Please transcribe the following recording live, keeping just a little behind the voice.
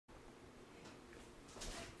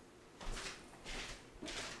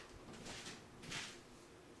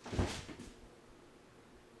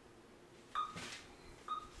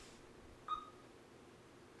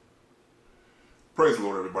Praise the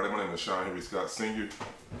Lord, everybody. My name is Sean Henry Scott Sr.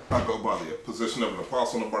 I go by the position of an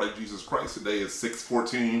apostle in the body of Jesus Christ. Today is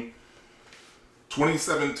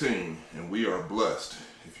 6/14/2017, and we are blessed.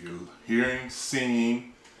 If you're hearing,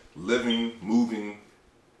 seeing, living, moving,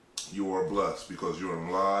 you are blessed because you're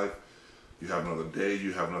alive. You have another day,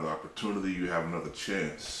 you have another opportunity, you have another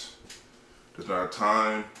chance. There's not a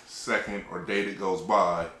time, second, or day that goes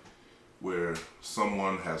by where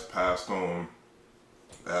someone has passed on,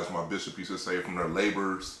 as my bishop used to say, from their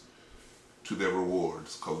labors to their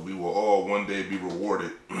rewards, because we will all one day be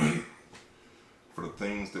rewarded for the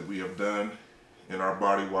things that we have done in our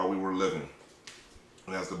body while we were living.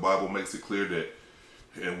 And as the Bible makes it clear that,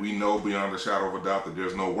 and we know beyond a shadow of a doubt that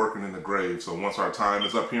there's no working in the grave. So once our time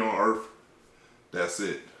is up here on earth, that's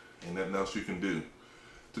it. Ain't nothing else you can do.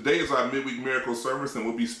 Today is our midweek miracle service, and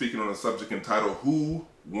we'll be speaking on a subject entitled, Who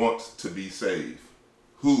Wants to Be Saved?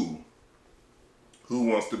 Who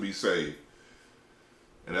wants to be saved?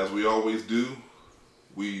 And as we always do,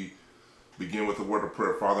 we begin with a word of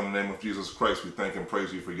prayer. Father, in the name of Jesus Christ, we thank and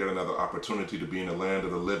praise you for yet another opportunity to be in the land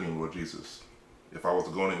of the living, Lord Jesus. If I was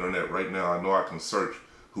to go on the internet right now, I know I can search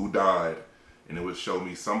who died, and it would show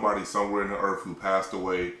me somebody somewhere in the earth who passed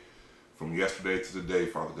away from yesterday to today,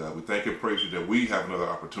 Father God. We thank and praise you that we have another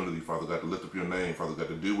opportunity, Father God, to lift up your name, Father God,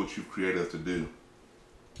 to do what you've created us to do,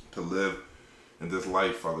 to live in this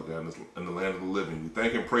life, Father God, in the land of the living. We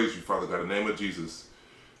thank and praise you, Father God, in the name of Jesus.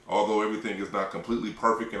 Although everything is not completely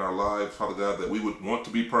perfect in our lives, Father God, that we would want to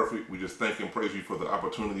be perfect, we just thank and praise you for the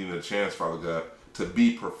opportunity and the chance, Father God, to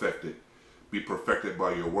be perfected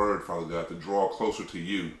by your word, Father God, to draw closer to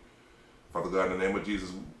you. Father God, in the name of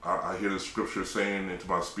Jesus, I hear the scripture saying into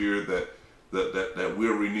my spirit that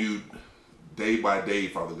we're renewed day by day,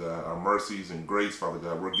 Father God. Our mercies and grace, Father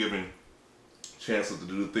God, we're given chances to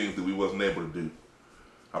do the things that we wasn't able to do.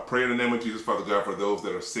 I pray in the name of Jesus, Father God, for those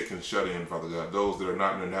that are sick and shut in, Father God, those that are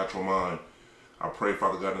not in their natural mind. I pray,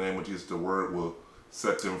 Father God, in the name of Jesus, the word will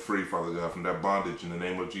set them free, Father God, from that bondage in the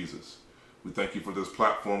name of Jesus. We thank you for this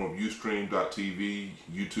platform of Ustream.tv,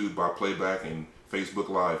 YouTube by playback, and Facebook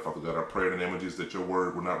Live, Father God. I pray in the name of Jesus that your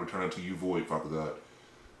word will not return unto you void, Father God.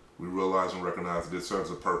 We realize and recognize that it serves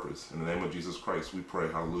a purpose. In the name of Jesus Christ, we pray.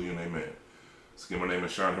 Hallelujah and amen. Again, my name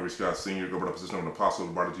is Sean Henry Scott Sr., go by the position of an apostle of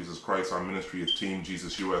the body of Jesus Christ. Our ministry is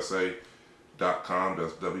TeamJesusUSA.com.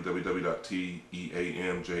 That's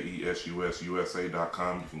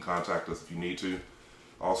www.teamjesususa.com. You can contact us if you need to.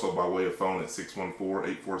 Also by way of phone at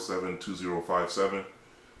 614-847-2057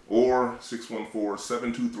 or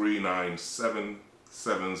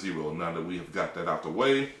 614-723-9770. Now that we have got that out the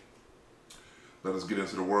way, let us get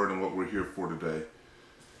into the word and what we're here for today.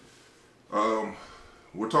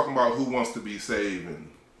 We're talking about who wants to be saved,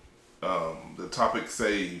 and the topic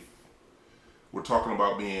saved. We're talking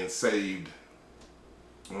about being saved.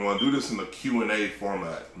 I'm going to do this in a Q&A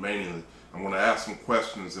format, mainly. I'm going to ask some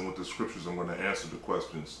questions, and with the scriptures, I'm going to answer the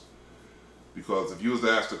questions. Because if you was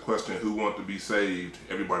to ask the question, who want to be saved,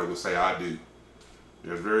 everybody would say, I do.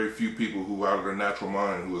 There's very few people who out of their natural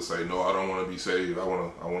mind who would say, no, I don't want to be saved. I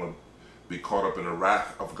want to be caught up in the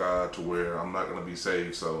wrath of God to where I'm not going to be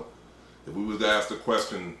saved. So if we was to ask the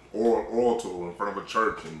question oral in front of a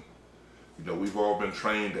church, and we've all been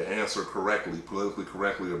trained to answer correctly, politically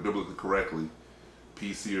correctly or biblically correctly,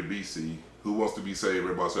 PC or BC, who wants to be saved?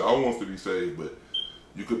 Everybody say, I want to be saved, but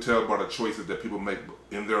you could tell by the choices that people make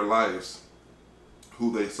in their lives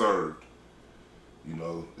who they served.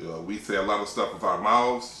 We say a lot of stuff with our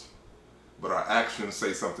mouths, but our actions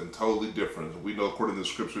say something totally different. We know according to the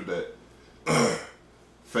scripture that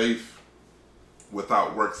faith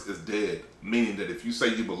without works is dead, meaning that if you say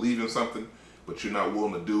you believe in something, but you're not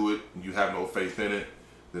willing to do it, and you have no faith in it,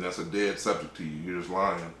 then that's a dead subject to you. You're just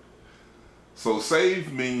lying. So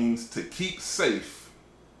save means to keep safe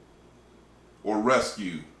or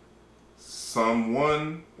rescue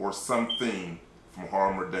someone or something from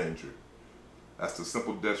harm or danger. That's the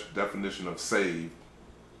simple definition of save.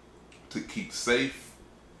 To keep safe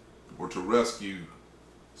or to rescue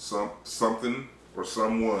something or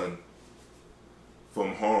someone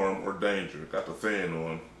from harm or danger. Got the fan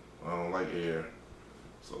on. I don't like air,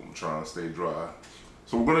 so I'm trying to stay dry.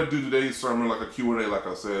 So we're going to do today's sermon like a Q&A, like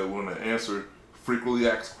I said. We're going to answer frequently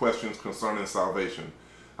asked questions concerning salvation.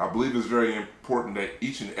 I believe it's very important that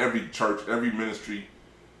each and every church, every ministry,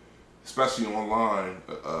 especially online,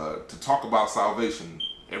 to talk about salvation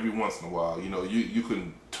every once in a while. You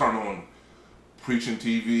can turn on preaching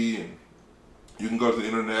TV, and you can go to the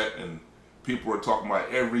internet, and people are talking about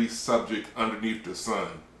every subject underneath the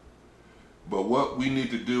sun. But what we need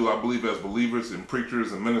to do, I believe, as believers and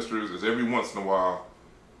preachers and ministers, is every once in a while,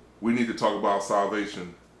 we need to talk about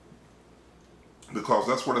salvation, because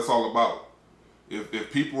that's what it's all about.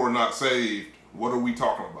 If people are not saved, what are we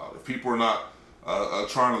talking about? If people are not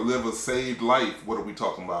trying to live a saved life, what are we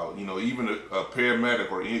talking about? You know, even a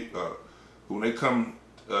paramedic or when they come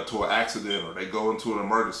to an accident or they go into an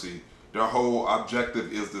emergency, their whole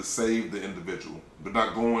objective is to save the individual. They're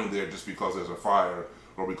not going there just because there's a fire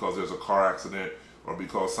or because there's a car accident or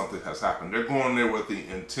because something has happened. They're going there with the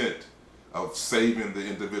intent of saving the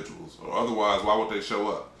individuals, or otherwise, why would they show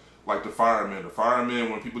up? Like the firemen. The firemen,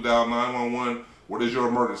 when people dial 911, what is your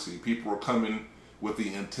emergency? People are coming with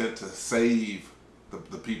the intent to save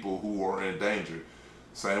the people who are in danger.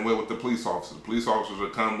 Same way with the police officers. The police officers are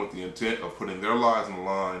come with the intent of putting their lives on the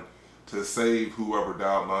line to save whoever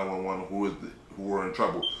dialed 911 who are in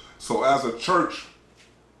trouble. So as a church,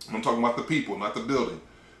 I'm talking about the people, not the building.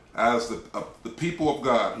 As the people of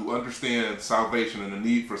God who understand salvation and the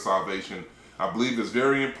need for salvation, I believe it's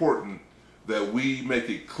very important that we make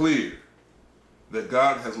it clear that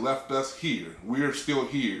God has left us here. We're still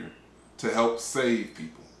here to help save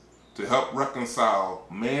people, to help reconcile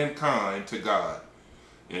mankind to God.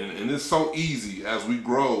 And it's so easy as we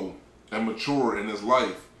grow and mature in this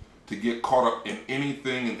life to get caught up in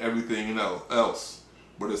anything and everything else.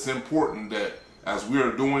 But it's important that as we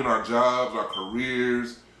are doing our jobs, our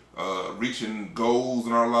careers, reaching goals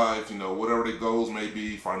in our life, you know, whatever the goals may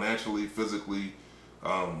be, financially, physically,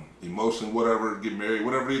 emotionally, whatever, get married,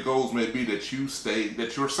 whatever the goals may be, that you're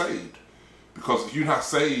saved. Because if you're not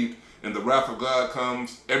saved and the wrath of God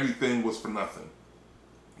comes, everything was for nothing.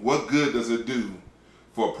 What good does it do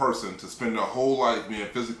for a person to spend their whole life being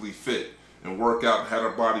physically fit and work out and have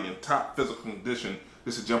their body in top physical condition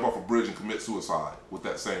just to jump off a bridge and commit suicide with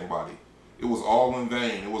that same body? It was all in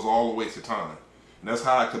vain. It was all a waste of time. And that's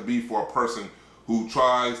how it could be for a person who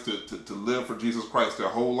tries to live for Jesus Christ their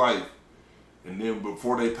whole life, and then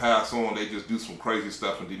before they pass on, they just do some crazy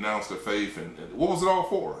stuff and denounce their faith. And what was it all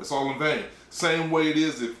for? It's all in vain. Same way it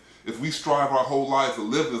is if we strive our whole lives to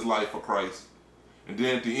live this life for Christ, and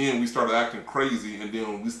then at the end we start acting crazy, and then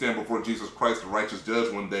when we stand before Jesus Christ, the righteous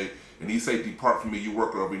judge, one day, and he say, "Depart from me, you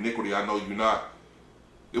worker of iniquity, I know you not."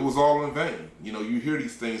 It was all in vain. You know, you hear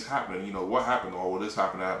these things happening. You know, what happened? Oh, well, this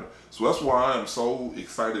happened. So that's why I am so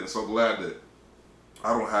excited and so glad that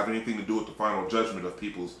I don't have anything to do with the final judgment of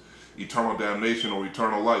people's eternal damnation or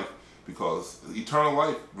eternal life. Because eternal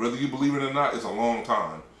life, whether you believe it or not, is a long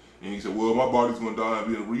time. And you say, well, my body's going to die.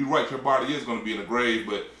 You're right, your body is going to be in the grave,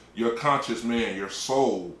 but your conscious man, your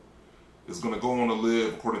soul, is going to go on to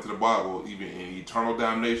live, according to the Bible, even in eternal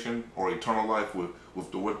damnation or eternal life with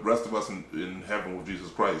the rest of us in heaven with Jesus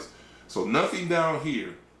Christ. So nothing down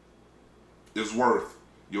here is worth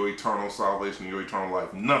your eternal salvation, your eternal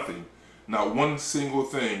life. Nothing. Not one single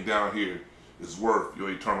thing down here is worth your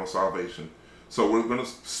eternal salvation. So we're going to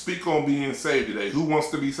speak on being saved today. Who wants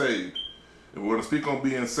to be saved? And we're going to speak on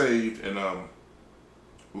being saved, and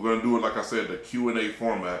we're going to do it, like I said, the Q&A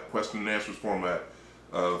format, question and answers format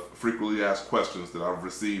of frequently asked questions that I've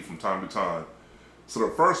received from time to time. So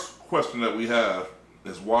the first question that we have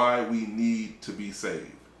is why we need to be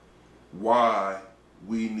saved. Why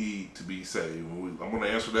we need to be saved. I'm going to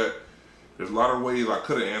answer that. There's a lot of ways I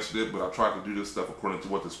could have answered it, but I tried to do this stuff according to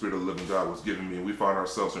what the Spirit of the living God was giving me. And we find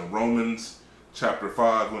ourselves in Romans chapter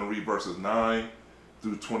 5. I'm going to read verses 9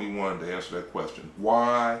 through 21 to answer that question.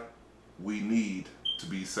 Why we need to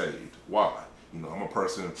be saved. Why? You know, I'm a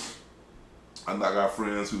person, I got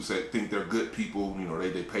friends who think they're good people. You know,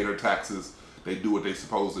 they pay their taxes. They do what they're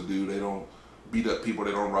supposed to do. They don't beat up people.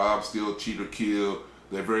 They don't rob, steal, cheat, or kill.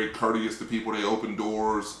 They're very courteous to people. They open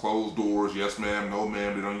doors, close doors. Yes, ma'am. No,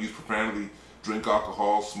 ma'am. They don't use profanity, drink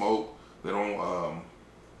alcohol, smoke. They don't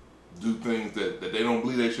do things that they don't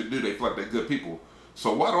believe they should do. They feel like they're good people.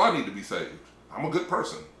 So why do I need to be saved? I'm a good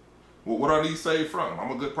person. Well, what are these saved from?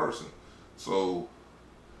 I'm a good person. So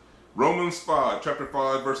Romans 5, chapter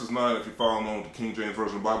 5, verses 9, if you're following on with the King James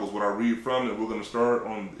Version of the Bible, is what I read from, and we're going to start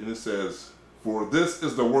on, and it says, "For this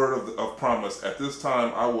is the word of promise, at this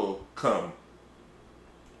time I will come."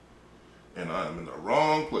 And I am in the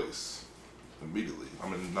wrong place immediately.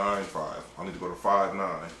 I'm in 9:5. I need to go to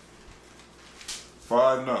 5:9.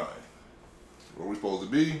 5:9. Where are we supposed to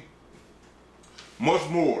be? "Much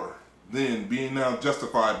more, then, being now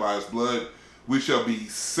justified by his blood, we shall be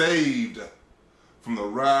saved from the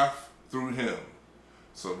wrath through him."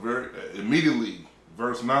 So very immediately,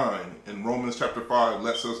 verse 9 in Romans chapter 5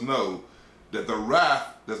 lets us know that the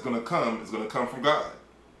wrath that's going to come is going to come from God.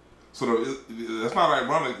 So that's not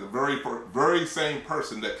ironic. The very same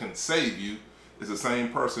person that can save you is the same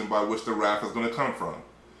person by which the wrath is going to come from.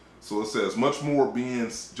 So it says, "Much more,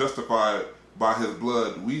 being justified by his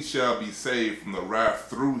blood, we shall be saved from the wrath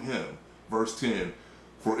through him." Verse 10,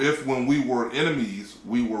 "For if when we were enemies,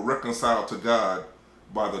 we were reconciled to God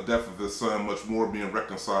by the death of his son, much more being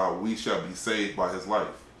reconciled, we shall be saved by his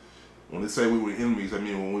life. When they say we were enemies, I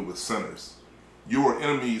mean when we were sinners. You are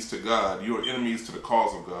enemies to God. You are enemies to the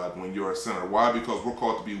cause of God when you're a sinner. Why? Because we're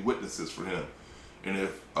called to be witnesses for him. And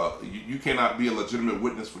if you cannot be a legitimate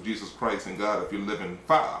witness for Jesus Christ and God if you live in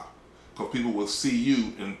fire. Because people will see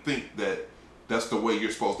you and think that that's the way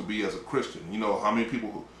you're supposed to be as a Christian. You know, how many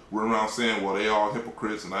people run around saying, well, they all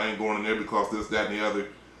hypocrites and I ain't going in there because this, that, and the other.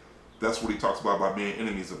 That's what he talks about by being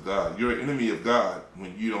enemies of God. You're an enemy of God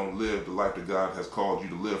when you don't live the life that God has called you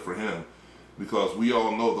to live for him. Because we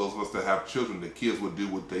all know, those of us that have children, that kids will do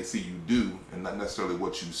what they see you do and not necessarily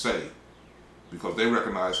what you say. Because they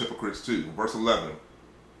recognize hypocrites too. Verse 11.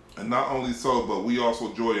 And not only so, but we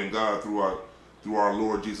also joy in God through our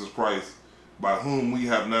Lord Jesus Christ, by whom we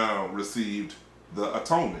have now received the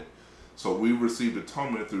atonement. So we received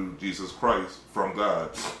atonement through Jesus Christ from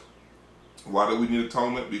God. Why do we need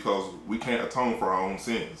atonement? Because we can't atone for our own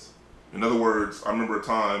sins. In other words, I remember a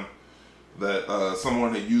time that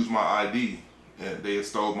someone had used my ID and they had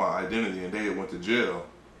stole my identity and they had went to jail.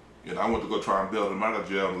 And I went to go try and bail them out of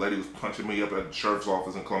jail, and the lady was punching me up at the sheriff's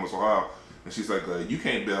office in Columbus, Ohio. And she's like, you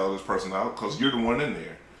can't bail this person out because you're the one in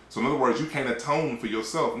there. So in other words, you can't atone for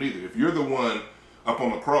yourself neither. If you're the one up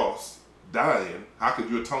on the cross dying, how could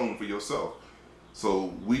you atone for yourself?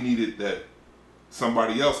 So we needed that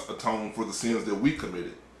somebody else atone for the sins that we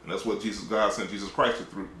committed. And that's what God sent Jesus Christ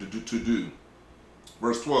to do.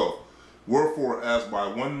 Verse 12. Wherefore, as by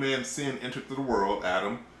one man sin entered the world,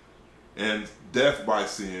 Adam, and death by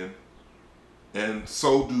sin, and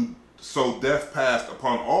so death passed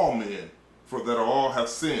upon all men, for that all have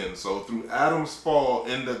sinned. So through Adam's fall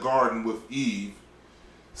in the garden with Eve,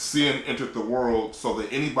 sin entered the world, so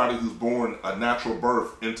that anybody who's born a natural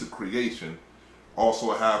birth into creation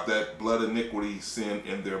also have that blood iniquity sin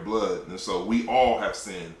in their blood. And so we all have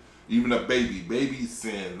sinned. Even a baby's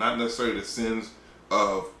sin, not necessarily the sins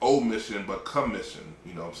of omission, but commission.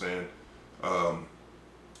 You know what I'm saying?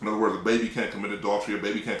 In other words, a baby can't commit adultery, a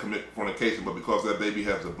baby can't commit fornication, but because that baby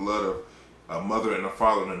has the blood of a mother and a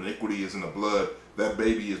father, and iniquity is in the blood, that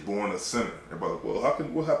baby is born a sinner. Everybody, well,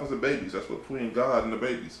 what happens to babies? That's between God and the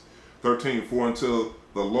babies. 13, for until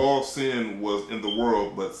the law of sin was in the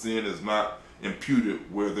world, but sin is not imputed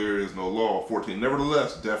where there is no law. 14,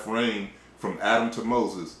 nevertheless, death reigned from Adam to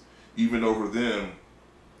Moses, even over them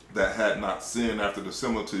that had not sinned after the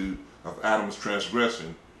similitude of Adam's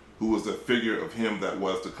transgression, who was the figure of him that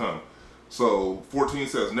was to come. So 14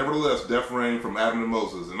 says, nevertheless, death reigned from Adam to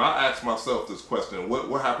Moses. And I asked myself this question,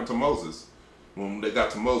 what happened to Moses when they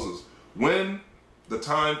got to Moses? When the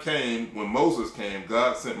time came, when Moses came,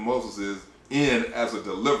 God sent Moses in as a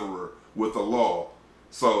deliverer with the law.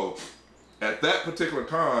 So at that particular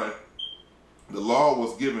time, the law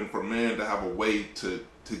was given for man to have a way to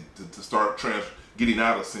start getting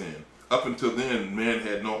out of sin. Up until then, man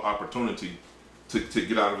had no opportunity to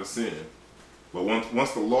get out of the sin. But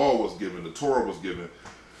once the law was given, the Torah was given,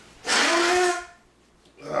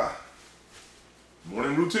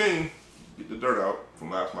 morning routine, get the dirt out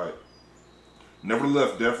from last night.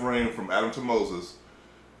 Nevertheless, death reigned from Adam to Moses,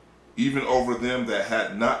 even over them that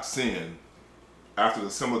had not sinned, after the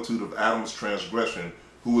similitude of Adam's transgression,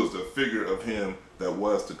 who was the figure of him that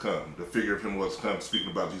was to come. The figure of him was to come,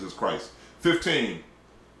 speaking about Jesus Christ. 15,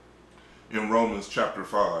 in Romans chapter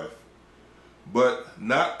 5. But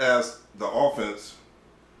not as the offense,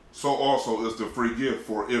 so also is the free gift.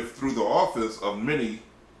 For if through the offense of many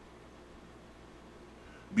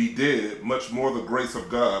be dead, much more the grace of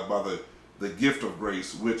God by the gift of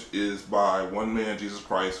grace, which is by one man, Jesus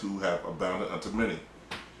Christ, who have abounded unto many.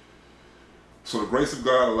 So the grace of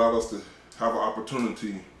God allowed us to have an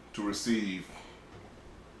opportunity to receive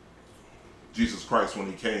Jesus Christ when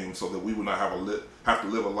he came, so that we would not have to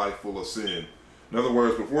live a life full of sin. In other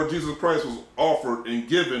words, before Jesus Christ was offered and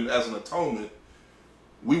given as an atonement,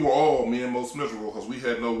 we were all men most miserable because we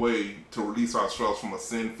had no way to release ourselves from a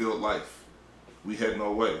sin-filled life. We had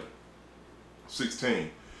no way.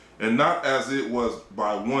 16. And not as it was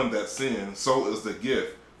by one that sinned, so is the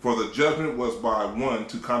gift. For the judgment was by one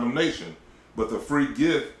to condemnation, but the free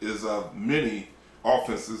gift is of many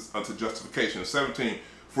offenses unto justification. 17.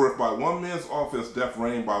 For if by one man's offense death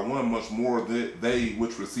reigned by one, much more they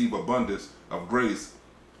which receive abundance of grace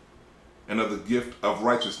and of the gift of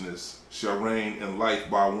righteousness shall reign in life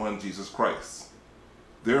by one Jesus Christ.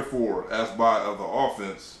 Therefore, as by of the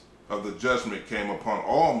offense of the judgment came upon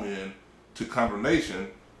all men to condemnation,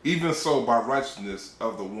 even so by righteousness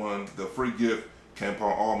of the one, the free gift came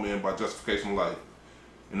upon all men by justification of life.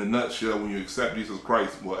 In a nutshell, when you accept Jesus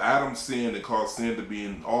Christ, well, Adam sinned and caused sin to be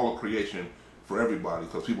in all of creation for everybody.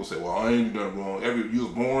 Because people say, well, I ain't done wrong. You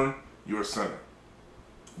was born, you're a sinner.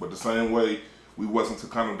 But the same way we wasn't to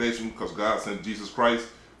condemnation because God sent Jesus Christ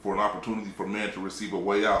for an opportunity for man to receive a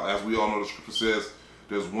way out. As we all know, the scripture says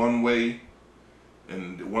there's one way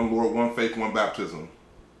and one Lord, one faith, one baptism.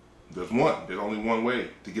 There's only one way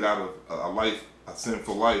to get out of a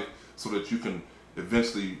sinful life, so that you can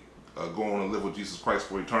eventually go on and live with Jesus Christ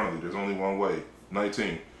for eternity. There's only one way.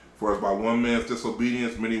 19. For as by one man's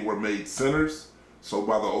disobedience many were made sinners, so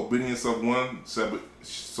by the obedience of one,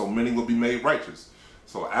 so many will be made righteous.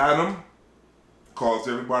 So Adam caused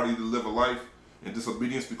everybody to live a life in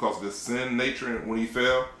disobedience because of his sin nature when he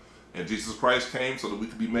fell. And Jesus Christ came so that we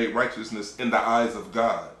could be made righteousness in the eyes of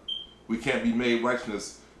God. We can't be made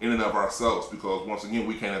righteousness in and of ourselves because, once again,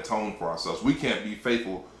 we can't atone for ourselves. We can't be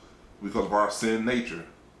faithful because of our sin nature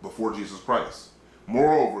before Jesus Christ.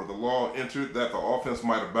 Moreover, the law entered that the offense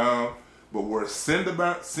might abound, but where sin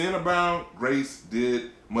abound, grace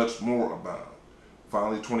did much more abound.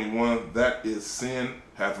 Finally, 21, that is sin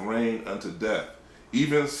hath reigned unto death.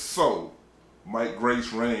 Even so might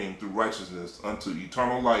grace reign through righteousness unto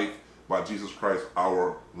eternal life by Jesus Christ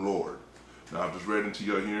our Lord. Now I've just read into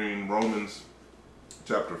your hearing Romans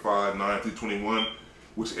chapter 5, 9 through 21,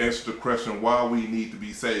 which answers the question why we need to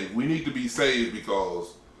be saved. We need to be saved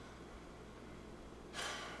because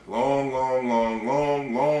long,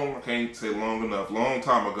 I can't say long enough, long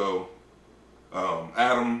time ago,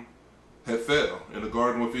 Adam had fell in the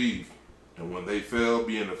garden with Eve. And when they fell,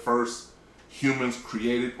 being the first humans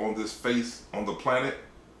created on this face, on the planet,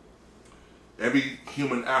 every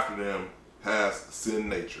human after them has sin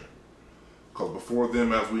nature. Because before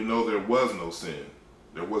them, as we know, there was no sin.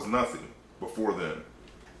 There was nothing before them.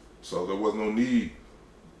 So there was no need,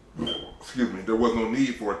 there was no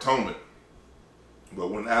need for atonement.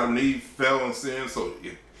 But when Adam and Eve fell in sin, so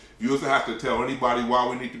if you also have to tell anybody why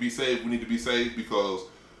we need to be saved, we need to be saved because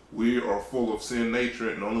we are full of sin nature,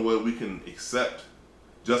 and the only way we can accept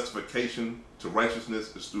justification to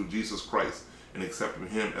righteousness is through Jesus Christ and accepting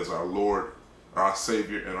him as our Lord, our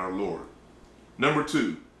Savior, and our Lord. Number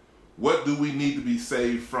 2, what do we need to be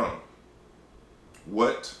saved from?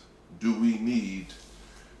 What do we need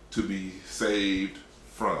to be saved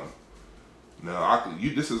from? Now,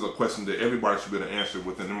 this is a question that everybody should be able to answer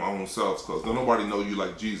within their own selves, because don't nobody know you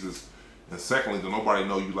like Jesus, and secondly, don't nobody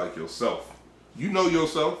know you like yourself. You know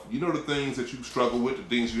yourself. You know the things that you struggle with, the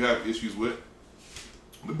things you have issues with.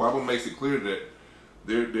 The Bible makes it clear that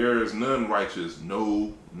there is none righteous,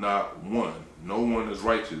 no, not one. No one is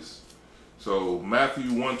righteous. So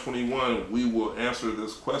Matthew 1:21, we will answer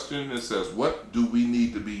this question. It says, what do we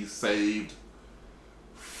need to be saved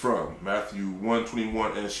from? Matthew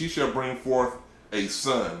 1:21, and she shall bring forth a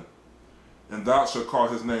son, and thou shalt call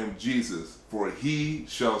his name Jesus, for he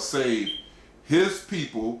shall save his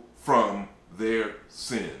people from their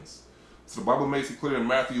sins. So the Bible makes it clear in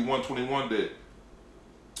Matthew 1:21 that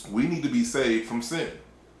we need to be saved from sin.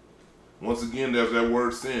 Once again, there's that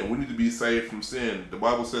word sin. We need to be saved from sin. The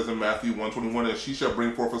Bible says in Matthew 1:21, and she shall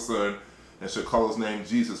bring forth a son, and shall call his name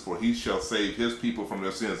Jesus, for he shall save his people from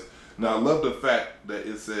their sins. Now, I love the fact that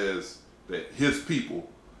it says that his people,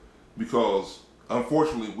 because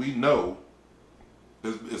unfortunately we know,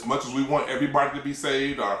 as much as we want everybody to be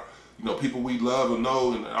saved, or people we love and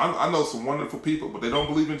know, and I know some wonderful people, but they don't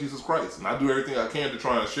believe in Jesus Christ. And I do everything I can to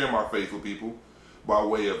try and share my faith with people by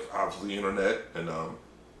way of, obviously, internet and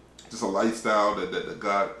just a lifestyle that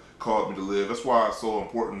God called me to live. That's why it's so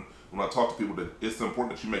important when I talk to people that it's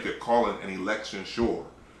important that you make a calling and election sure.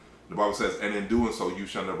 The Bible says, and in doing so, you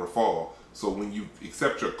shall never fall. So when you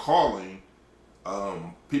accept your calling,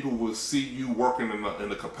 people will see you working in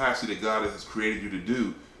the capacity that God has created you to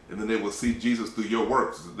do, and then they will see Jesus through your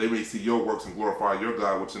works. They may see your works and glorify your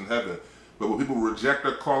God which is in heaven. But when people reject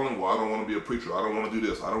their calling, well, I don't want to be a preacher, I don't want to do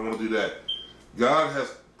this, I don't want to do that. God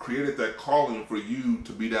has created that calling for you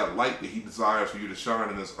to be that light that he desires for you to shine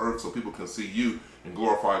in this earth so people can see you and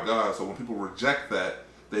glorify God. So when people reject that,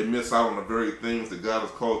 they miss out on the very things that God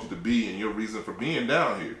has called you to be and your reason for being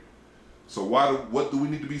down here. So what do we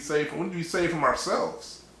need to be saved from? We need to be saved from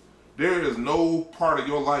ourselves. There is no part of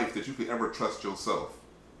your life that you could ever trust yourself.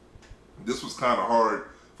 This was kind of hard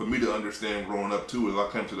for me to understand growing up too, as I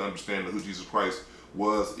came to the understanding of who Jesus Christ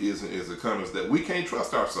was, is, and is to come, is that we can't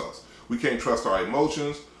trust ourselves. We can't trust our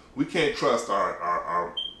emotions. We can't trust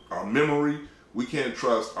our memory. We can't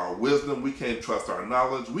trust our wisdom. We can't trust our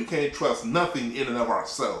knowledge. We can't trust nothing in and of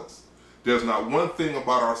ourselves. There's not one thing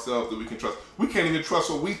about ourselves that we can trust. We can't even trust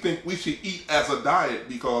what we think we should eat as a diet,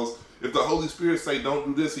 because if the Holy Spirit say don't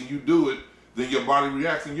do this and you do it, then your body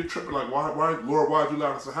reacts and you're tripping like, why, Lord, why did you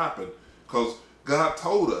allow this to happen? Because God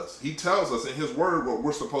told us, he tells us in his word what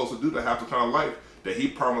we're supposed to do to have the kind of life that he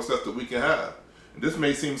promised us that we can have. And this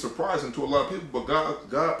may seem surprising to a lot of people, but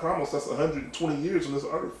God promised us 120 years on this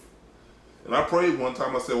earth. And I prayed one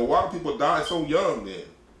time, I said, well, why do people die so young then?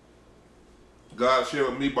 God shared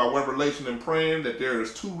with me by revelation and praying that there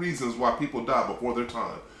is 2 reasons why people die before their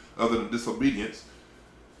time, other than disobedience.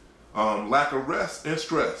 Lack of rest and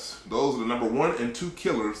stress. Those are the number 1 and 2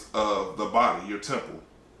 killers of the body, your temple.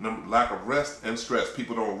 Lack of rest and stress.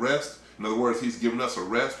 People don't rest. In other words, he's given us a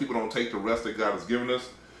rest. People don't take the rest that God has given us.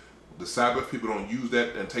 The Sabbath, people don't use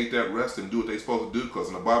that and take that rest and do what they're supposed to do, because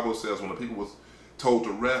in the Bible says when the people was told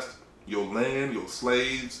to rest, your land, your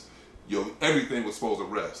slaves, everything was supposed to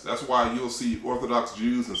rest. That's why you'll see Orthodox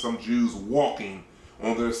Jews and some Jews walking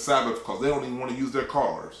on their Sabbath because they don't even want to use their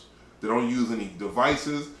cars. They don't use any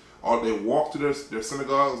devices, or they walk to their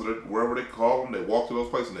synagogues or wherever they call them. They walk to those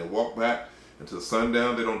places and they walk back until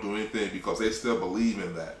sundown. They don't do anything because they still believe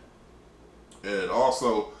in that. And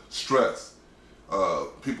also stress.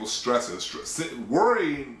 People stressing.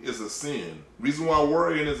 Worrying is a sin. Reason why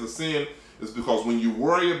worrying is a sin is because when you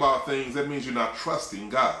worry about things, that means you're not trusting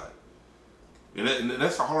God. And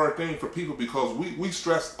that's a hard thing for people because we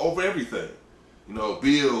stress over everything.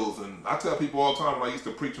 Bills. And I tell people all the time when I used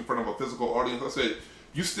to preach in front of a physical audience, I said,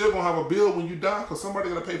 you still going to have a bill when you die because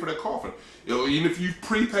somebody's going to pay for that coffin. Even if you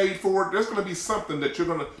prepaid for it, there's going to be something that's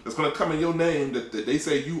going to come in your name that they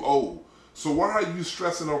say you owe. So why are you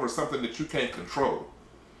stressing over something that you can't control?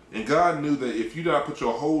 And God knew that if you don't put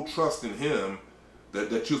your whole trust in him,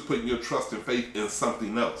 that you're putting your trust and faith in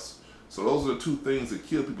something else. So those are the 2 things that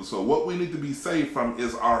kill people. So what we need to be saved from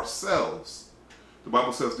is ourselves. The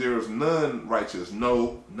Bible says there is none righteous,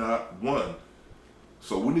 no, not one.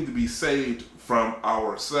 So we need to be saved from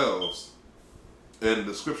ourselves. And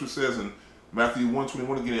the scripture says in Matthew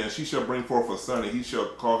 1:21 again, and she shall bring forth a son, and he shall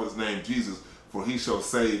call his name Jesus, for he shall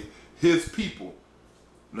save his people.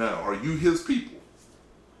 Now, are you his people?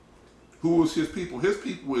 Who is his people? His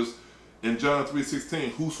people is, in John 3:16,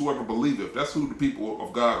 whosoever believeth. That's who the people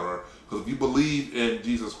of God are. Because if you believe in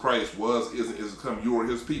Jesus Christ, is come, you are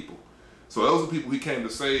his people. So those are people he came to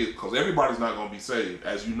save, because everybody's not going to be saved.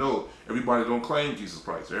 As you know, everybody don't claim Jesus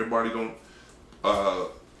Christ. Everybody don't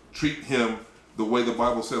treat him the way the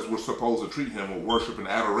Bible says we're supposed to treat him, with worship and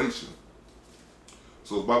adoration.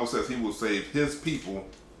 So the Bible says he will save his people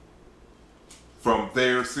from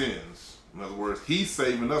their sins. In other words, he's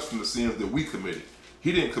saving us from the sins that we committed.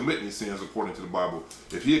 He didn't commit any sins according to the Bible.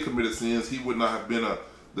 If he had committed sins, he would not have been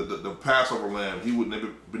the Passover lamb. He would never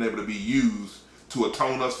been able to be used to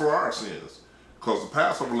atone us for our sins, because the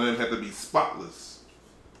Passover lamb had to be spotless.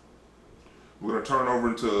 We're going to turn over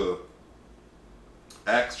into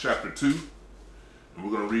Acts chapter 2, and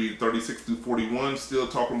we're going to read 36 through 41, still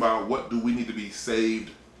talking about what do we need to be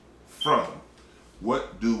saved from.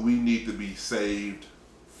 What do we need to be saved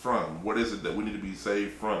from? What is it that we need to be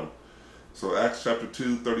saved from? So Acts chapter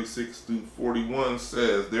 2, 36 through 41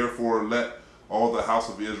 says, therefore let all the house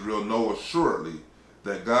of Israel know assuredly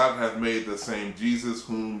that God hath made the same Jesus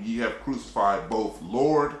whom ye have crucified both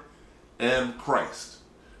Lord and Christ.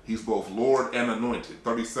 He's both Lord and anointed.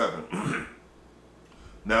 37.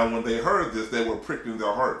 Now when they heard this, they were pricked in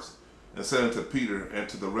their hearts, and said unto Peter and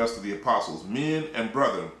to the rest of the apostles, men and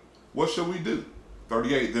brethren, what shall we do?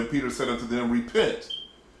 38. Then Peter said unto them, repent,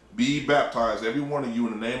 be ye baptized, every one of you,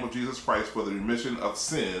 in the name of Jesus Christ, for the remission of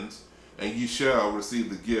sins, and ye shall receive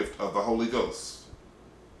the gift of the Holy Ghost.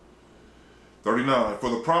 39.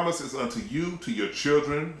 For the promise is unto you, to your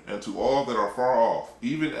children, and to all that are far off,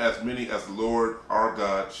 even as many as the Lord our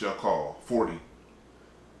God shall call. 40.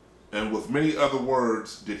 And with many other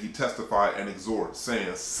words did he testify and exhort,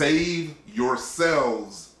 saying, save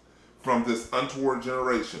yourselves from this untoward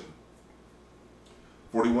generation.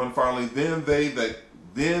 41. Finally, then they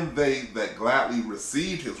that gladly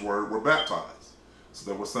received his word were baptized. So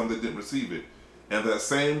there were some that didn't receive it. And that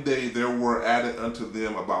same day there were added unto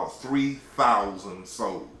them about 3,000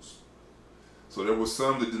 souls. So there were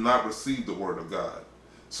some that did not receive the word of God.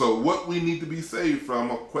 So what we need to be saved from,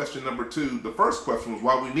 question number 2. The first question was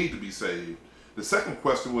why we need to be saved. The second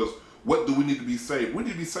question was, what do we need to be saved? We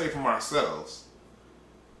need to be saved from ourselves.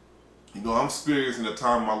 I'm experiencing a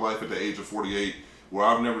time in my life at the age of 48 where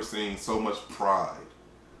I've never seen so much pride.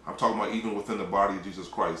 I'm talking about even within the body of Jesus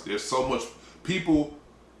Christ. There's so much people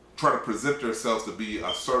try to present themselves to be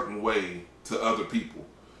a certain way to other people.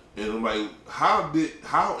 And I'm like,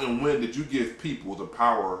 how and when did you give people the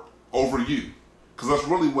power over you? Because that's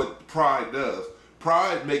really what pride does.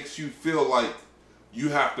 Pride makes you feel like you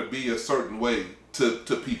have to be a certain way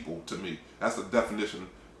to people, to me. That's the definition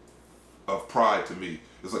of pride to me.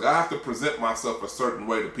 It's like I have to present myself a certain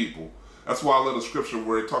way to people. That's why I love the scripture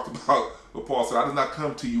where it talked about what Paul said, I did not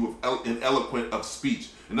come to you in eloquent of speech.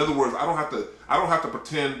 In other words, I don't have to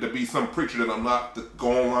pretend to be some preacher that I'm not, to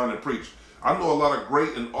go online and preach. I know a lot of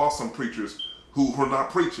great and awesome preachers who are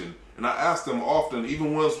not preaching. And I ask them often,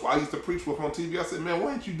 even ones I used to preach with on TV, I said, man,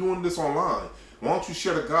 why aren't you doing this online? Why don't you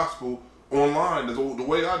share the gospel online the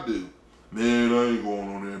way I do? Man, I ain't going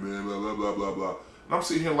on there, man, blah, blah, blah, blah, blah. And I'm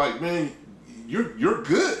sitting here like, man, you're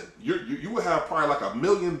good. You would have probably like 1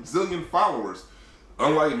 million, zillion followers.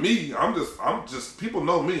 Unlike me, I'm just, people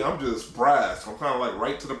know me, I'm just brass. I'm kind of like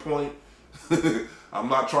right to the point. I'm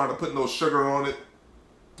not trying to put no sugar on it.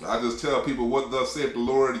 I just tell people what thus saith the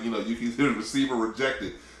Lord, you can either receive or reject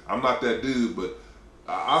it. I'm not that dude, but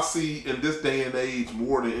I see in this day and age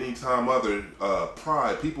more than any time other,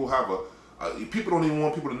 pride. People people don't even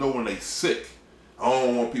want people to know when they sick. I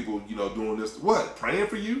don't want people, doing this. What? Praying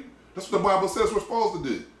for you? That's what the Bible says we're supposed to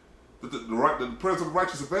do. The presence of the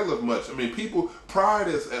righteous availeth much. I mean, pride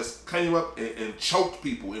has came up and choked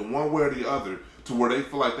people in one way or the other to where they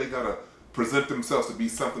feel like they gotta present themselves to be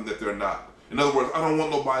something that they're not. In other words, I don't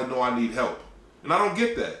want nobody to know I need help. And I don't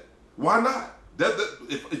get that. Why not?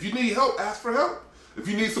 If you need help, ask for help. If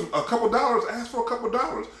you need a couple dollars, ask for a couple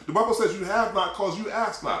dollars. The Bible says you have not because you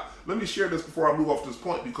ask not. Let me share this before I move off this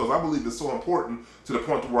point because I believe it's so important to the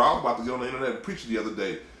point to where I was about to get on the internet and preach the other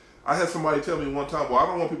day. I had somebody tell me one time, well, I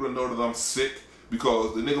don't want people to know that I'm sick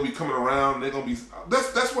because they're going to be coming around and they're going to be...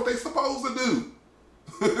 That's what they're supposed to do.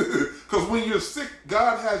 Because when you're sick,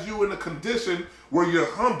 God has you in a condition where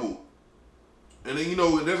you're humble. And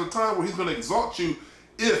then, there's a time where he's going to exalt you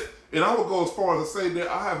and I would go as far as to say that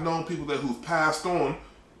I have known people who've passed on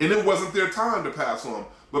and it wasn't their time to pass on.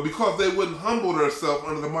 But because they wouldn't humble themselves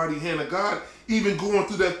under the mighty hand of God, even going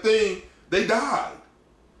through that thing, they died.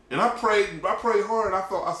 And I prayed hard.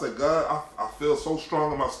 I said, God, I feel so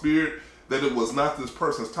strong in my spirit that it was not this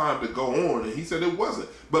person's time to go on. And he said it wasn't.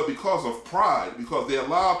 But because of pride, because they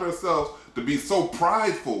allowed themselves to be so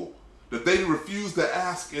prideful that they refused to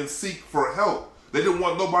ask and seek for help. They didn't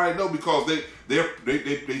want nobody to know because they're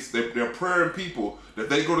praying people that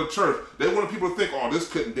they go to church. They wanted people to think, oh, this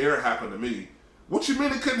couldn't dare happen to me. What you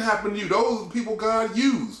mean it couldn't happen to you? Those are the people God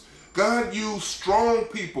used. God used strong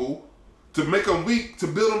people to make them weak, to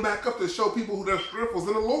build them back up, to show people who their strength was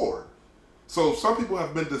in the Lord. So some people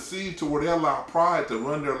have been deceived to where they allow pride to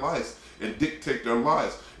run their lives and dictate their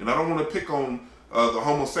lives. And I don't want to pick on the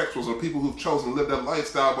homosexuals or people who've chosen to live that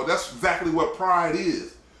lifestyle, but that's exactly what pride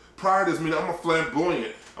is. Pride is meaning I'm a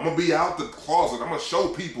flamboyant. I'm going to be out the closet. I'm going to show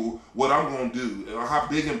people what I'm going to do and how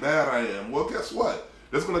big and bad I am. Well, guess what?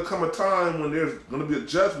 There's going to come a time when there's going to be a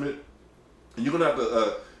judgment and you're going to have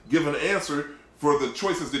to give an answer for the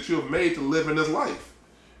choices that you have made to live in this life.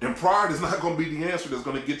 And pride is not going to be the answer that's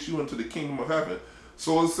going to get you into the kingdom of heaven.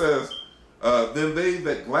 So it says, then they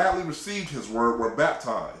that gladly received his word were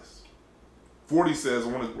baptized. 40 says, I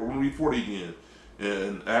want to read 40 again.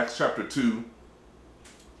 In Acts chapter 2,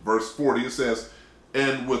 verse 40, it says,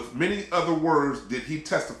 and with many other words did he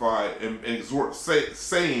testify and exhort,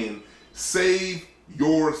 saying, save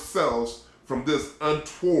yourselves from this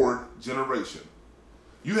untoward generation.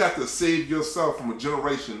 You have to save yourself from a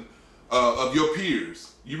generation of your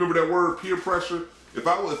peers. You remember that word, peer pressure?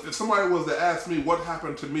 If somebody was to ask me what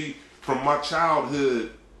happened to me from my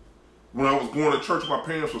childhood when I was going to church, my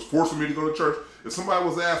parents was forcing me to go to church. If somebody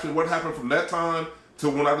was to ask me what happened from that time to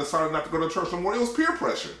when I decided not to go to church no more, it was peer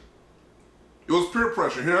pressure. It was peer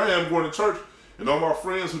pressure. Here I am going to church, and all my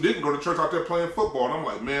friends who didn't go to church out there playing football, and I'm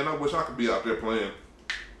like, man, I wish I could be out there playing.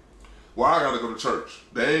 Well, I got to go to church.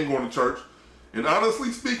 They ain't going to church. And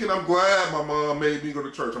honestly speaking, I'm glad my mom made me go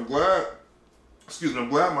to church. I'm glad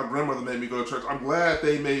my grandmother made me go to church. I'm glad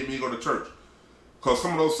they made me go to church. Because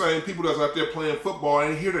some of those same people that's out there playing football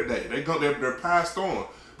ain't here today. They're passed on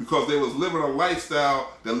because they was living a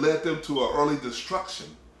lifestyle that led them to an early destruction.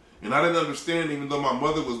 And I didn't understand, even though my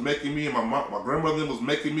mother was making me and my grandmother was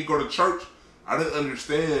making me go to church, I didn't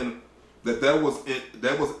understand that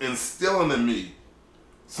was instilling in me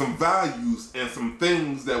some values and some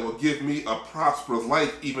things that will give me a prosperous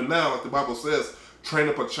life. Even now, like the Bible says, train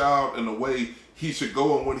up a child in the way he should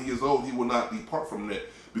go, and when he is old, he will not depart from that.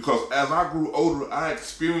 Because as I grew older, I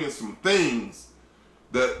experienced some things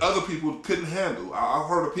that other people couldn't handle. I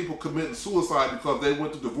heard of people committing suicide because they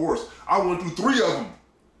went through divorce. I went through 3 of them,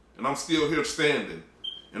 and I'm still here standing.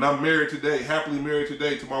 And I'm married today, happily married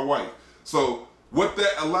today to my wife. So what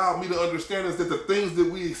that allowed me to understand is that the things that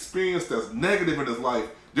we experience that's negative in this life,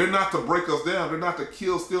 they're not to break us down. They're not to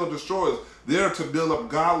kill, steal, and destroy us. They're to build up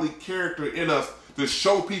godly character in us to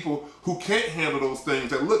show people who can't handle those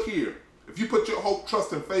things that, look here, if you put your hope,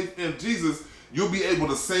 trust, and faith in Jesus, you'll be able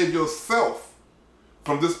to save yourself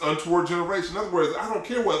from this untoward generation. In other words, I don't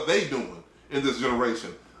care what they doing in this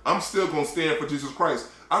generation. I'm still going to stand for Jesus Christ.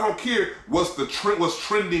 I don't care what's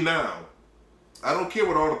trendy now. I don't care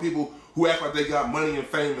what all the people who act like they got money and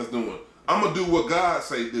fame is doing. I'm going to do what God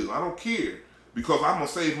say do. I don't care, because I'm going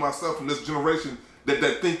to save myself from this generation that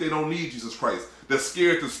think they don't need Jesus Christ. They're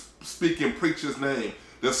scared to speak and preach his name.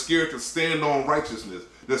 They're scared to stand on righteousness.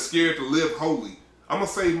 They're scared to live holy. I'm going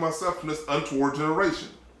to save myself from this untoward generation.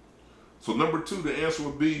 So number 2, the answer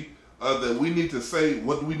would be that we need to say,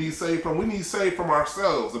 what do we need saved from? We need saved from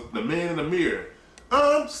ourselves, the man in the mirror.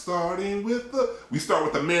 We start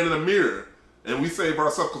with the man in the mirror, and we save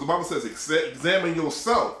ourselves, because the Bible says, examine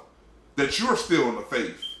yourself that you're still in the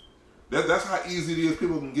faith. That's how easy it is.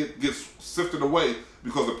 People can get sifted away,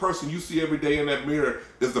 because the person you see every day in that mirror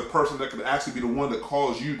is the person that could actually be the one that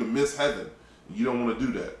caused you to miss heaven. You don't want to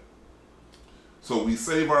do that. So we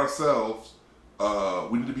save ourselves.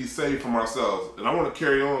 We need to be saved from ourselves. And I want to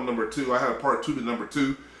carry on number 2. I had a part 2 to number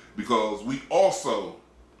 2, because we also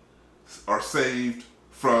are saved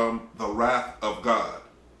from the wrath of God.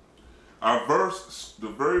 Our verse, the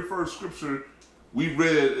very first scripture we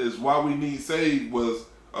read is why we need saved was,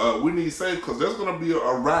 we need saved because there's going to be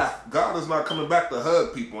a wrath. God is not coming back to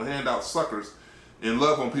hug people and hand out suckers and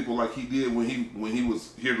love on people like he did when he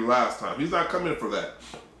was here the last time. He's not coming for that.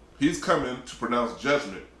 He's coming to pronounce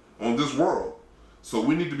judgment on this world. So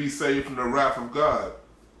we need to be saved from the wrath of God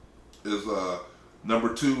is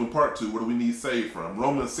number 2 in part 2. What do we need saved from?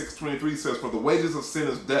 Romans 6:23 says, for the wages of sin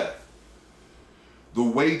is death. The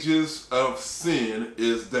wages of sin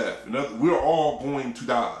is death. We're all going to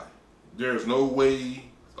die. There's no way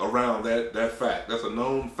around that fact. That's a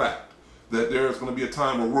known fact, that there's going to be a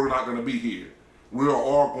time where we're not going to be here. We're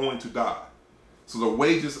all going to die. So the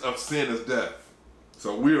wages of sin is death.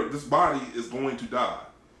 So this body is going to die.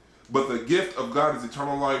 But the gift of God is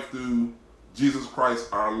eternal life through Jesus Christ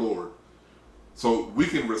our Lord. So we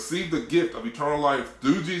can receive the gift of eternal life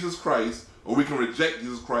through Jesus Christ, or we can reject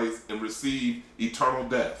Jesus Christ and receive eternal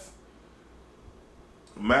death.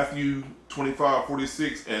 Matthew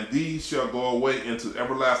 25:46, and these shall go away into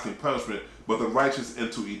everlasting punishment, but the righteous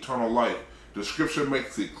into eternal life. The scripture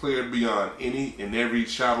makes it clear beyond any and every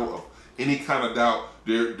shadow of any kind of doubt.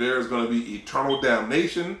 There's going to be eternal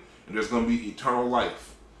damnation, and there's going to be eternal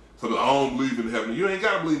life. So I don't believe in heaven. You ain't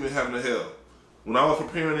got to believe in heaven or hell. When I was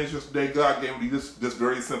preparing this yesterday, God gave me this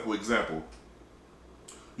very simple example.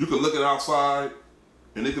 You can look at outside,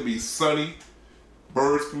 and it could be sunny.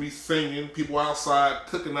 Birds can be singing. People outside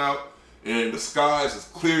cooking out, and the sky is as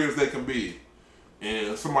clear as they can be.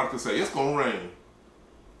 And somebody can say, it's going to rain.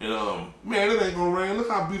 And, man, it ain't going to rain. Look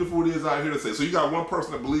how beautiful it is out here to say. So you got one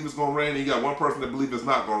person that believes it's going to rain, and you got one person that believes it's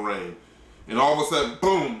not going to rain. And all of a sudden,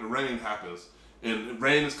 boom, the rain happens. And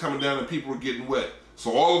rain is coming down, and people are getting wet.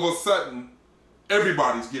 So all of a sudden,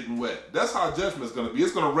 everybody's getting wet. That's how judgment is going to be.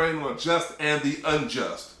 It's going to rain on the just and the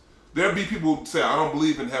unjust. There'll be people who say, I don't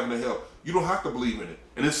believe in heaven and hell. You don't have to believe in it.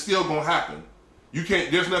 And it's still going to happen.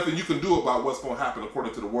 There's nothing you can do about what's going to happen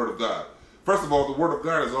according to the Word of God. First of all, the Word of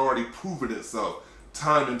God has already proven itself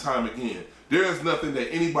time and time again. There is nothing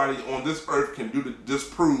that anybody on this earth can do to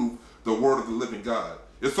disprove the Word of the living God.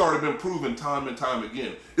 It's already been proven time and time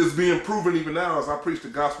again. It's being proven even now as I preach the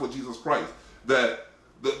gospel of Jesus Christ, that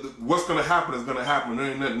what's going to happen is going to happen, and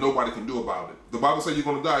there ain't nothing nobody can do about it. The Bible says you're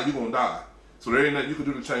going to die, you're going to die. So there ain't nothing you can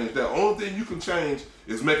do to change that. Only thing you can change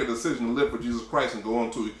is make a decision to live for Jesus Christ and go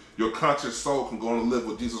on to your conscious soul can go on to live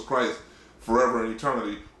with Jesus Christ forever and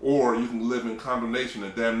eternity, or you can live in condemnation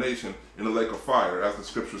and damnation in the lake of fire, as the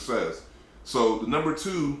scripture says. So the number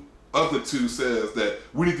 2 of the 2 says that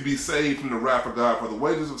we need to be saved from the wrath of God, for the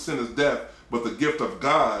wages of sin is death, but the gift of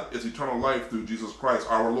God is eternal life through Jesus Christ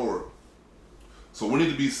our Lord. So we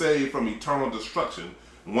need to be saved from eternal destruction.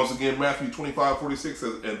 And once again, Matthew 25:46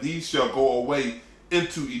 says, and these shall go away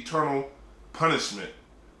into eternal punishment,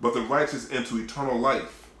 but the righteous into eternal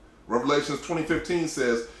life. Revelations 20:15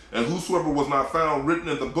 says, and whosoever was not found written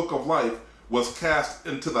in the book of life was cast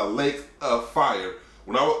into the lake of fire.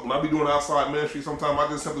 When I be doing outside ministry, sometimes I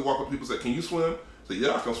just simply walk up to people and say, can you swim? I say,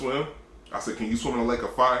 yeah, I can swim. I said, can you swim in a lake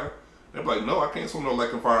of fire? They're like, no, I can't swim in a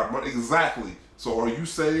lake of fire. Exactly. So are you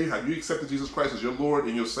saved? Have you accepted Jesus Christ as your Lord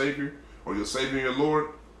and your Savior? Or your Savior and your Lord?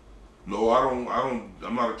 No,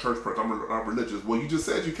 I'm not a church person. I'm not religious. Well, you just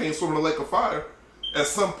said you can't swim in a lake of fire. At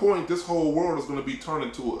some point, this whole world is going to be turned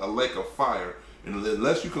into a lake of fire. And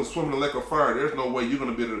unless you can swim in a lake of fire, there's no way you're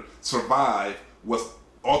going to be able to survive what's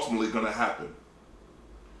ultimately going to happen.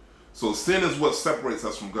 So sin is what separates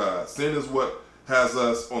us from God. Sin is what has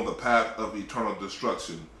us on the path of eternal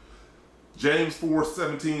destruction. James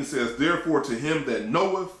 4:17 says, therefore to him that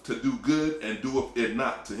knoweth to do good and doeth it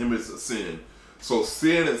not, to him is a sin. So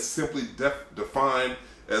sin is simply defined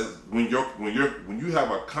as when you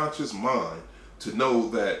have a conscious mind to know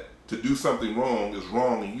that to do something wrong is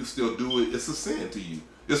wrong and you still do it, it's a sin to you.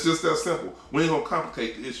 It's just that simple. We ain't gonna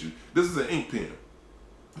complicate the issue. This is an ink pen.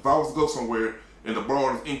 If I was to go somewhere and to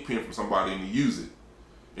borrow this ink pen from somebody and to use it,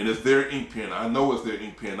 and it's their ink pen, I know it's their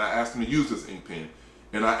ink pen, I ask them to use this ink pen,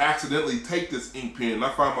 and I accidentally take this ink pen, and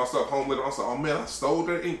I find myself home later on, I say, oh man, I stole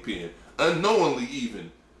their ink pen, unknowingly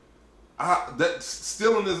even. That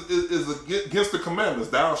stealing is against the commandments.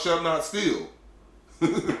 Thou shalt not steal.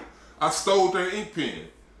 I stole their ink pen.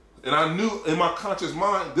 And I knew in my conscious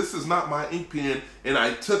mind, this is not my ink pen, and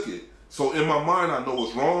I took it. So in my mind, I know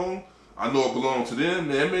it's wrong. I know it belonged to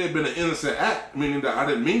them. And it may have been an innocent act, meaning that I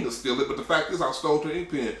didn't mean to steal it, but the fact is I stole their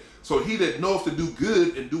ink pen. So he that knoweth to do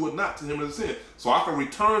good and do it not, to him is a sin. So I can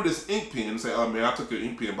return this ink pen and say, oh man, I took your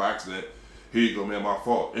ink pen by accident. Here you go, man, my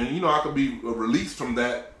fault. And I could be released from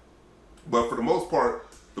that. But for the most part,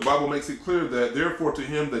 the Bible makes it clear that therefore to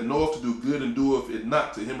him that knoweth to do good and doeth it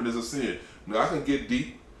not, to him it is a sin. Now I can get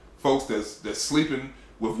deep. Folks that's sleeping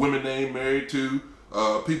with women they ain't married to,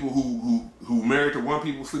 people who married to one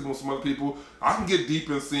people sleeping with some other people. I can get deep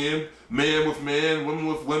in sin, man with man, women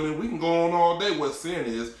with women. We can go on all day what sin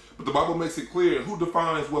is, but the Bible makes it clear who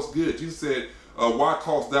defines what's good. Jesus said, why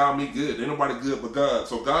callest thou me good? Ain't nobody good but God.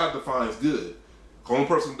 So God defines good. The only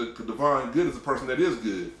person that could define good is the person that is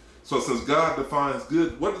good. So since God defines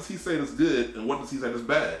good, what does he say is good and what does he say is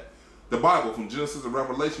bad? The Bible, from Genesis to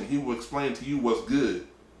Revelation, he will explain to you what's good.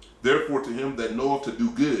 Therefore to him that knoweth to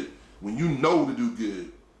do good, when you know to do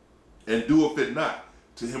good and doeth it not,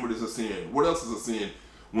 to him it is a sin. What else is a sin?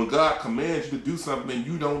 When God commands you to do something and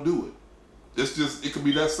you don't do it. It can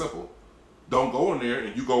be that simple. Don't go in there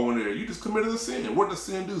and you go in there. You just committed a sin. What does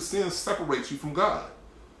sin do? Sin separates you from God.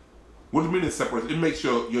 What do you mean it separates? It makes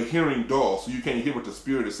your hearing dull so you can't hear what the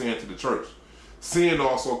Spirit is saying to the church. Sin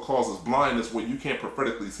also causes blindness where you can't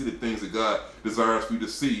prophetically see the things that God desires for you to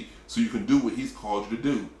see so you can do what he's called you to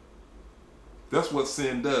do. That's what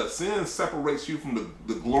sin does. Sin separates you from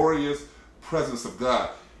the glorious presence of God.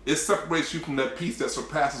 It separates you from that peace that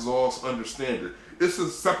surpasses all understanding. It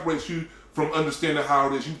separates you from understanding how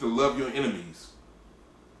it is you to love your enemies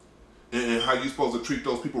and how you're supposed to treat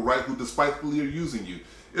those people right who despitefully are using you.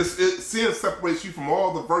 Sin separates you from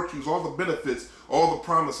all the virtues, all the benefits, all the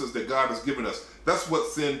promises that God has given us. That's what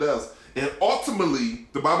sin does. And ultimately,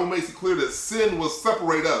 the Bible makes it clear that sin will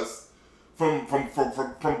separate us from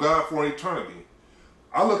God for eternity.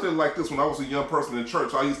 I looked at it like this when I was a young person in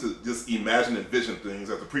church. I used to just imagine and vision things.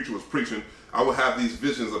 As the preacher was preaching, I would have these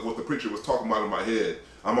visions of what the preacher was talking about in my head.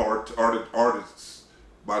 I'm an artist,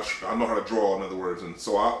 but I know how to draw, in other words. And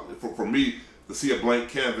so for me to see a blank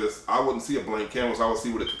canvas, I wouldn't see a blank canvas. I would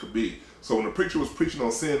see what it could be. So when the preacher was preaching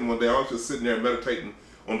on sin one day, I was just sitting there meditating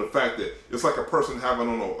on the fact that it's like a person having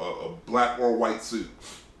on a black or white suit.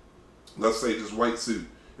 Let's say just white suit.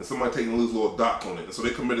 And somebody taking those little dots on it. And so they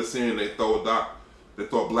commit a sin, they throw a dot. They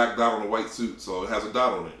throw a black dot on a white suit, so it has a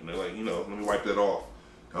dot on it. And they're like, let me wipe that off.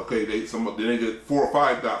 Okay, then they get 4 or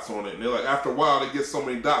 5 dots on it. And they're like, after a while, they get so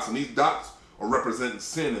many dots. And these dots are representing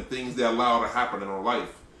sin and things they allow to happen in our life.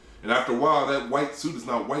 And after a while, that white suit is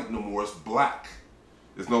not white no more. It's black.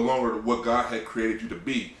 It's no longer what God had created you to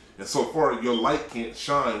be. And so far, your light can't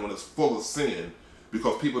shine when it's full of sin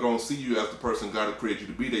because people don't see you as the person God had created you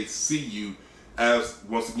to be. They see you as,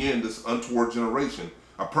 once again, this untoward generation.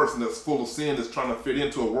 A person that's full of sin that's trying to fit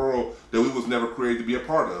into a world that we was never created to be a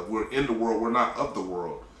part of. We're in the world, we're not of the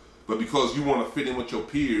world. But because you want to fit in with your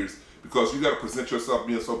peers, because you got to present yourself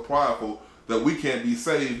being so prideful that we can't be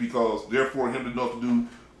saved because therefore him to know to do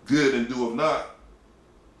good and do of not,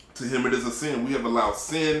 to him it is a sin. We have allowed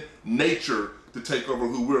sin, nature, to take over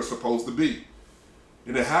who we're supposed to be.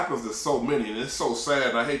 And it happens to so many, and it's so sad,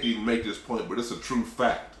 and I hate to even make this point, but it's a true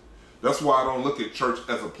fact. That's why I don't look at church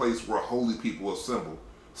as a place where holy people assemble,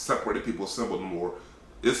 separated people assemble no more.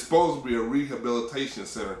 It's supposed to be a rehabilitation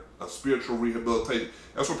center, a spiritual rehabilitation.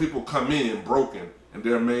 That's where people come in broken, and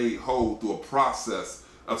they're made whole through a process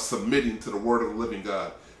of submitting to the word of the living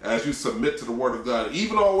God. As you submit to the word of God,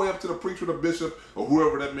 even all the way up to the preacher, the bishop, or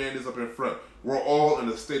whoever that man is up in front, we're all in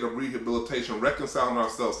a state of rehabilitation, reconciling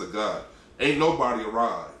ourselves to God. Ain't nobody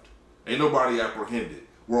arrived. Ain't nobody apprehended.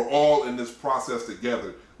 We're all in this process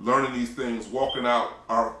together, learning these things, walking out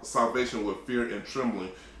our salvation with fear and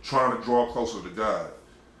trembling, trying to draw closer to God.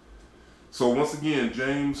 So once again,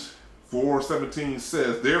 James 4:17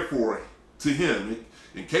 says, therefore, to him,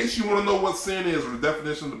 in case you want to know what sin is, or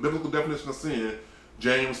the biblical definition of sin,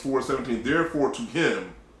 James 4:17, therefore to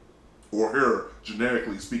him, or her,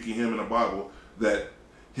 generically speaking him in the Bible, that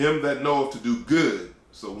him that knoweth to do good.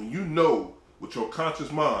 So when you know with your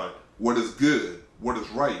conscious mind what is good, what is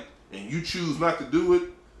right, and you choose not to do it,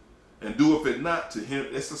 and do it not to him,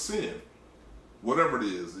 it's a sin. Whatever it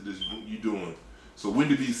is you doing. So we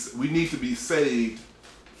need to be saved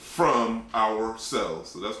from ourselves.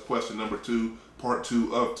 So that's question number 2, part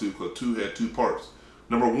 2 of 2, because 2 had 2 parts.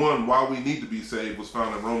 Number 1, why we need to be saved, was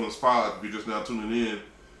found in Romans 5. If you're just now tuning in,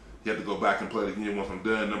 you have to go back and play it again once I'm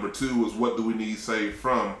done. Number 2 is, what do we need saved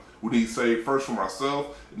from? We need saved first from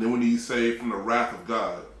ourselves, and then we need saved from the wrath of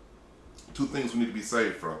God. 2 things we need to be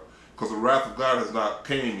saved from. Because the wrath of God has not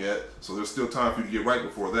came yet, so there's still time for you to get right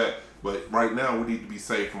before that. But right now, we need to be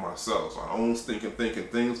saved from ourselves, our own stinking thinking,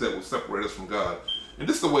 things that will separate us from God. And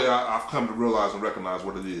this is the way I've come to realize and recognize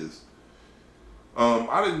what it is.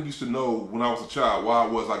 I didn't used to know when I was a child why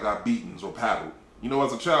I got beaten or paddled. You know,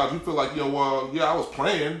 as a child, you feel like, well, yeah, I was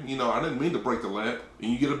playing. I didn't mean to break the lamp,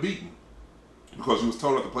 and you get a beating because you was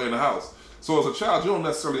told not to play in the house. So as a child, you don't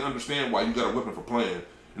necessarily understand why you got a whipping for playing.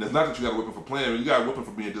 And it's not that you got a whipping for playing, you got a whipping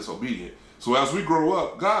for being disobedient. So as we grow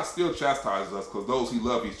up, God still chastises us, because those he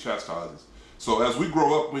loves, he chastises. So as we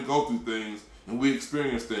grow up, we go through things, and we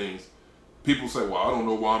experience things, people say, well, I don't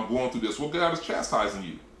know why I'm going through this. Well, God is chastising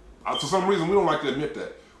you. For some reason, we don't like to admit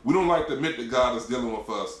that. We don't like to admit that God is dealing with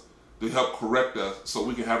us to help correct us so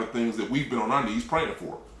we can have the things that we've been on our knees praying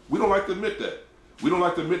for. We don't like to admit that. We don't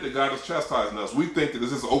like to admit that God is chastising us. We think that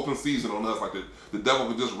this is open season on us, like the devil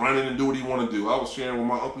could just run in and do what he want to do. I was sharing with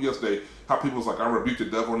my uncle yesterday how people was like, I rebuke the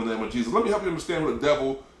devil in the name of Jesus. Let me help you understand what the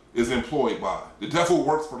devil is employed by. The devil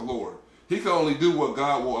works for the Lord. He can only do what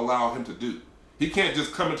God will allow him to do. He can't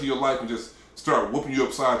just come into your life and just start whooping you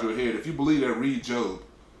upside your head. If you believe that, read Job.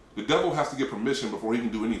 The devil has to get permission before he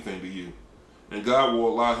can do anything to you. And God will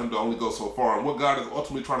allow him to only go so far. And what God is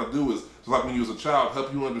ultimately trying to do is, just like when you was a child,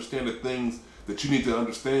 help you understand the things that you need to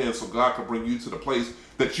understand so God can bring you to the place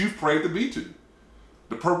that you've prayed to be to.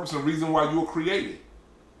 The purpose and reason why you were created.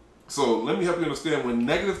 So let me help you understand, when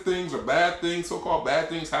negative things or bad things, so-called bad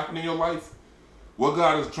things, happen in your life, what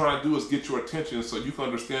God is trying to do is get your attention so you can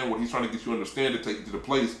understand what he's trying to get you to understand, to take you to the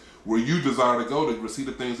place where you desire to go to receive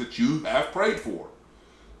the things that you have prayed for.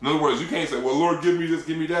 In other words, you can't say, well, Lord, give me this,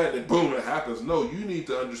 give me that, and boom, it happens. No, you need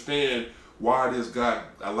to understand why it is God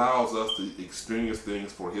allows us to experience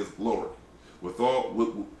things for his glory. With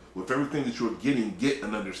everything that you're getting, get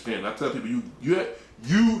an understanding. I tell people,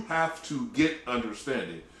 you have to get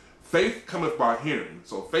understanding. Faith cometh by hearing,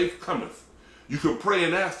 so faith cometh. You can pray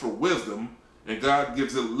and ask for wisdom, and God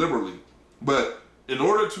gives it liberally. But in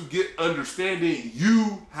order to get understanding,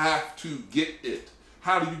 you have to get it.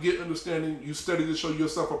 How do you get understanding? You study to show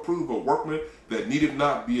yourself approved, a workman that needeth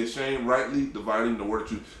not be ashamed, rightly dividing the word of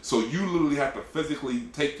truth. So you literally have to physically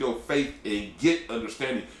take your faith and get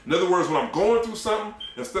understanding. In other words, when I'm going through something,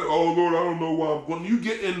 instead of, oh Lord, I don't know why I'm going, you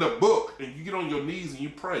get in the book and you get on your knees and you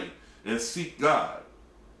pray and seek God.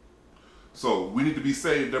 So we need to be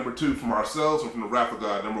saved, number 2, from ourselves and from the wrath of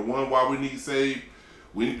God. Number 1, why we need saved?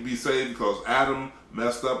 We need to be saved because Adam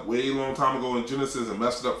messed up way long time ago in Genesis and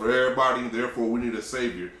messed it up for everybody. Therefore, we need a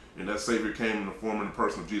Savior. And that Savior came in the form and the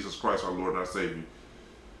person of Jesus Christ, our Lord and our Savior.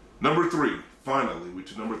 Number 3,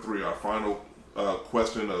 finally, our final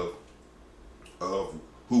question of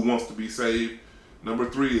who wants to be saved. Number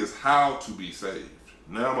 3 is how to be saved.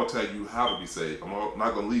 Now I'm going to tell you how to be saved. I'm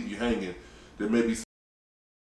not going to leave you hanging. There may be